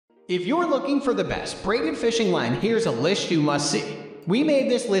If you're looking for the best braided fishing line, here's a list you must see. We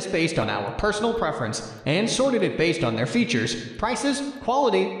made this list based on our personal preference and sorted it based on their features, prices,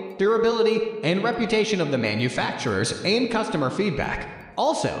 quality, durability, and reputation of the manufacturers and customer feedback.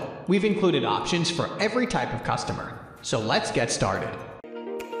 Also, we've included options for every type of customer. So let's get started.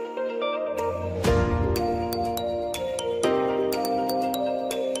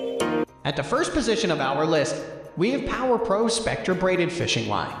 At the first position of our list, we have Power Pro Spectra Braided Fishing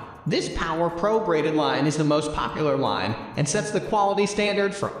Line. This Power Pro braided line is the most popular line and sets the quality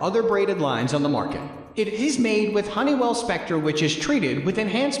standard for other braided lines on the market. It is made with Honeywell Spectra, which is treated with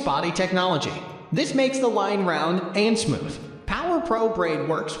enhanced body technology. This makes the line round and smooth. Power Pro braid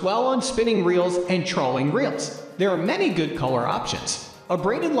works well on spinning reels and trolling reels. There are many good color options. A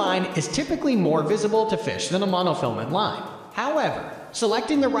braided line is typically more visible to fish than a monofilament line. However,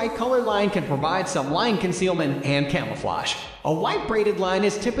 selecting the right color line can provide some line concealment and camouflage. A white braided line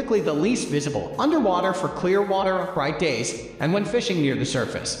is typically the least visible underwater for clear water, bright days, and when fishing near the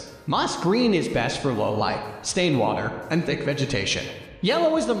surface. Moss green is best for low light, stained water, and thick vegetation.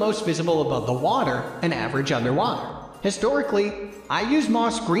 Yellow is the most visible above the water and average underwater. Historically, I use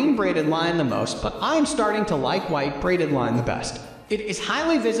moss green braided line the most, but I'm starting to like white braided line the best. It is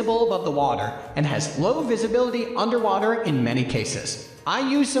highly visible above the water and has low visibility underwater in many cases. I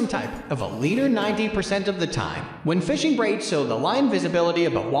use some type of a leader 90% of the time when fishing braid, so the line visibility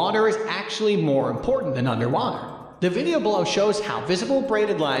above water is actually more important than underwater. The video below shows how visible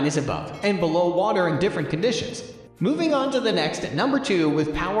braided line is above and below water in different conditions. Moving on to the next at number 2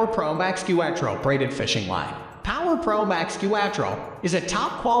 with Power Pro Maxcuatro Braided Fishing Line. Power Pro Maxcuatro is a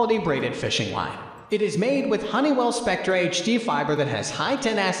top quality braided fishing line. It is made with Honeywell Spectra HD fiber that has high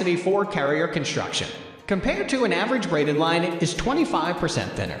tenacity for carrier construction. Compared to an average braided line, it is 25%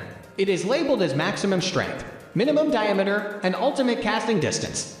 thinner. It is labeled as maximum strength, minimum diameter, and ultimate casting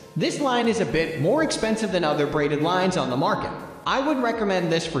distance. This line is a bit more expensive than other braided lines on the market. I would recommend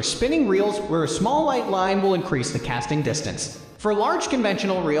this for spinning reels where a small light line will increase the casting distance. For large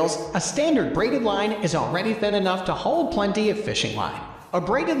conventional reels, a standard braided line is already thin enough to hold plenty of fishing line. A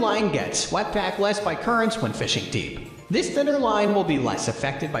braided line gets swept back less by currents when fishing deep. This thinner line will be less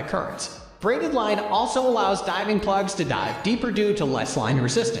affected by currents. Braided line also allows diving plugs to dive deeper due to less line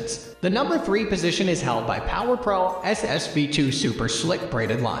resistance. The number 3 position is held by Power Pro SSV2 Super Slick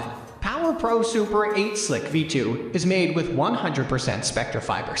Braided Line. Power Pro Super 8 Slick V2 is made with 100% Spectra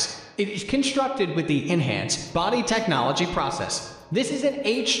fibers. It is constructed with the enhanced body technology process. This is an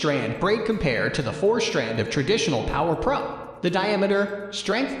 8-strand braid compared to the 4-strand of traditional Power Pro. The diameter,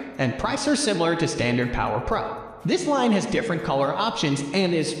 strength, and price are similar to standard Power Pro. This line has different color options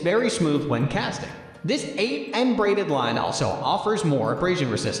and is very smooth when casting. This 8N braided line also offers more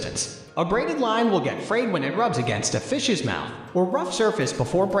abrasion resistance. A braided line will get frayed when it rubs against a fish's mouth or rough surface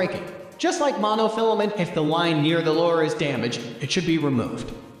before breaking. Just like monofilament, if the line near the lure is damaged, it should be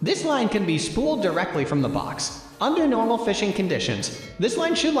removed. This line can be spooled directly from the box. Under normal fishing conditions, this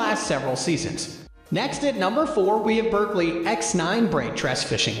line should last several seasons. Next at number 4 we have Berkley X9 Braid Tresse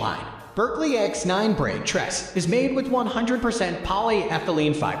Fishing Line. Berkley X9 Braid Tresse is made with 100%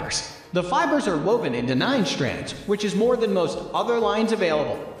 polyethylene fibers. The fibers are woven into 9 strands, which is more than most other lines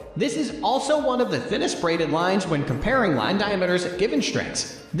available. This is also one of the thinnest braided lines when comparing line diameters at given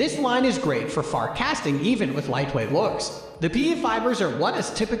strengths. This line is great for far casting even with lightweight lures. The PE fibers are what is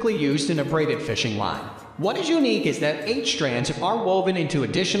typically used in a braided fishing line. What is unique is that 8 strands are woven into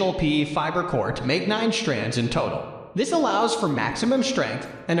additional PE fiber core to make 9 strands in total. This allows for maximum strength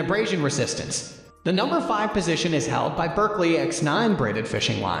and abrasion resistance. The number 5 position is held by Berkley X9 Braided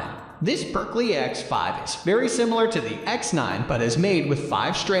Fishing Line. This Berkley X5 is very similar to the X9 but is made with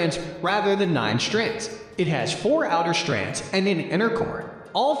 5 strands rather than 9 strands. It has 4 outer strands and an inner core.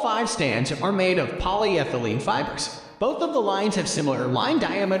 All 5 strands are made of polyethylene fibers. Both of the lines have similar line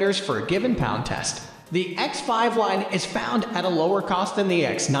diameters for a given pound test. The X5 line is found at a lower cost than the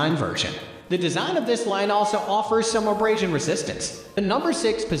X9 version. The design of this line also offers some abrasion resistance. The number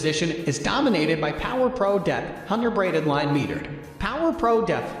 6 position is dominated by Power Pro Depth Hunter Braided Line Metered. Power Pro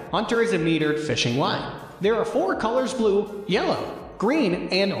Depth Hunter is a metered fishing line. There are 4 colors: blue, yellow, green,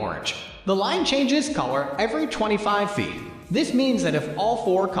 and orange. The line changes color every 25 feet. This means that if all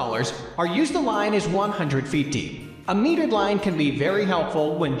 4 colors are used, the line is 100 feet deep. A metered line can be very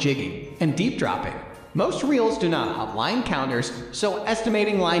helpful when jigging and deep dropping. Most reels do not have line counters, so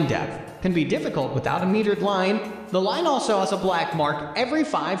estimating line depth can be difficult without a metered line. The line also has a black mark every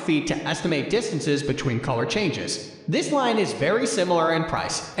 5 feet to estimate distances between color changes. This line is very similar in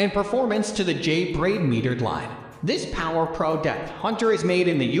price and performance to the J-Braid metered line. This Power Pro Depth Hunter is made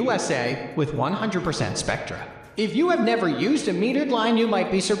in the USA with 100% Spectra. If you have never used a metered line, you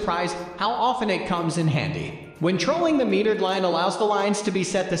might be surprised how often it comes in handy. When trolling, the metered line allows the lines to be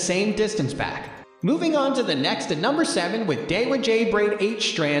set the same distance back. Moving on to the next at number 7 with Daiwa J-Braid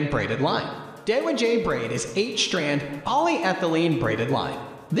 8-strand braided line. Daiwa J-Braid is 8-strand polyethylene braided line.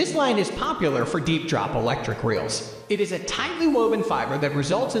 This line is popular for deep drop electric reels. It is a tightly woven fiber that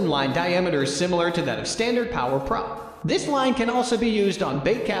results in line diameters similar to that of standard Power Pro. This line can also be used on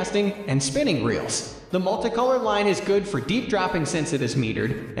bait casting and spinning reels. The multicolor line is good for deep dropping since it is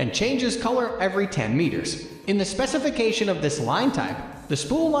metered and changes color every 10 meters. In the specification of this line type, the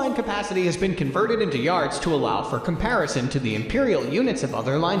spool line capacity has been converted into yards to allow for comparison to the imperial units of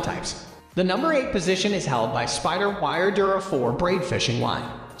other line types. The number 8 position is held by Spider Wire Dura 4 braid fishing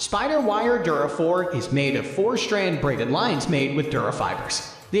line. Spider Wire Dura 4 is made of 4-strand braided lines made with Dura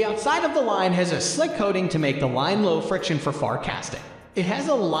fibers. The outside of the line has a slick coating to make the line low friction for far casting. It has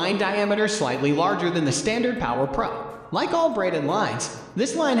a line diameter slightly larger than the standard Power Pro. Like all braided lines,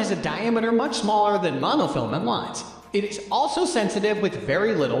 this line has a diameter much smaller than monofilament lines. It is also sensitive with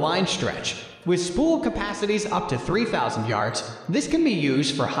very little line stretch. With spool capacities up to 3,000 yards, this can be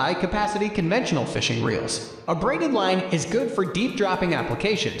used for high-capacity conventional fishing reels. A braided line is good for deep dropping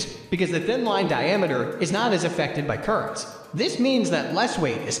applications because the thin line diameter is not as affected by currents. This means that less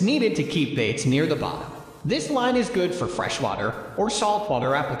weight is needed to keep baits near the bottom. This line is good for freshwater or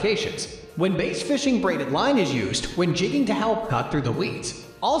saltwater applications, when bass fishing braided line is used when jigging to help cut through the weeds.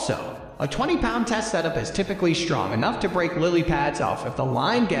 Also, a 20-pound test setup is typically strong enough to break lily pads off if the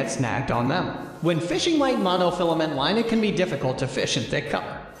line gets snagged on them. When fishing light monofilament line, it can be difficult to fish in thick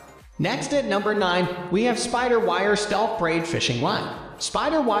cover. Next at number 9, we have Spider Wire Stealth Braid Fishing Line.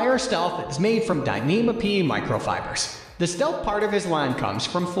 Spider Wire Stealth is made from Dyneema PE microfibers. The stealth part of his line comes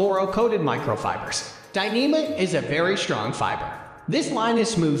from fluoro-coated microfibers. Dyneema is a very strong fiber. This line is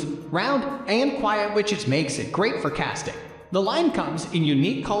smooth, round, and quiet, which makes it great for casting. The line comes in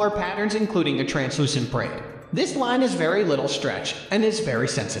unique color patterns, including a translucent braid. This line has very little stretch and is very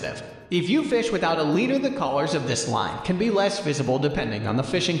sensitive. If you fish without a leader, the colors of this line can be less visible depending on the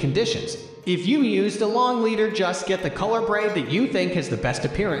fishing conditions. If you used a long leader, just get the color braid that you think has the best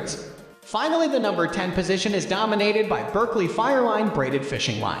appearance. Finally, the number 10 position is dominated by Berkley Fireline Braided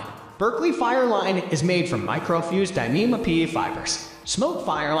Fishing Line. Berkley Fireline is made from microfused Dyneema PE fibers. Smoke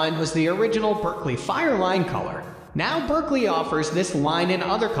Fireline was the original Berkley Fireline color. Now Berkley offers this line in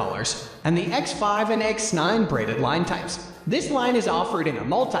other colors, and the X5 and X9 braided line types. This line is offered in a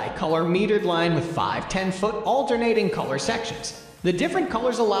multi-color metered line with 5 10-foot alternating color sections. The different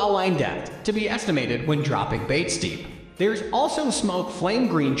colors allow line depth to be estimated when dropping baits deep. There's also Smoke Flame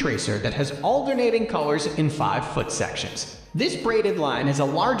Green Tracer that has alternating colors in 5-foot sections. This braided line has a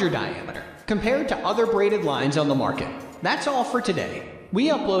larger diameter compared to other braided lines on the market. That's all for today. We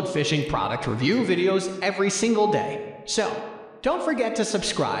upload fishing product review videos every single day, so don't forget to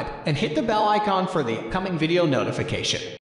subscribe and hit the bell icon for the upcoming video notification.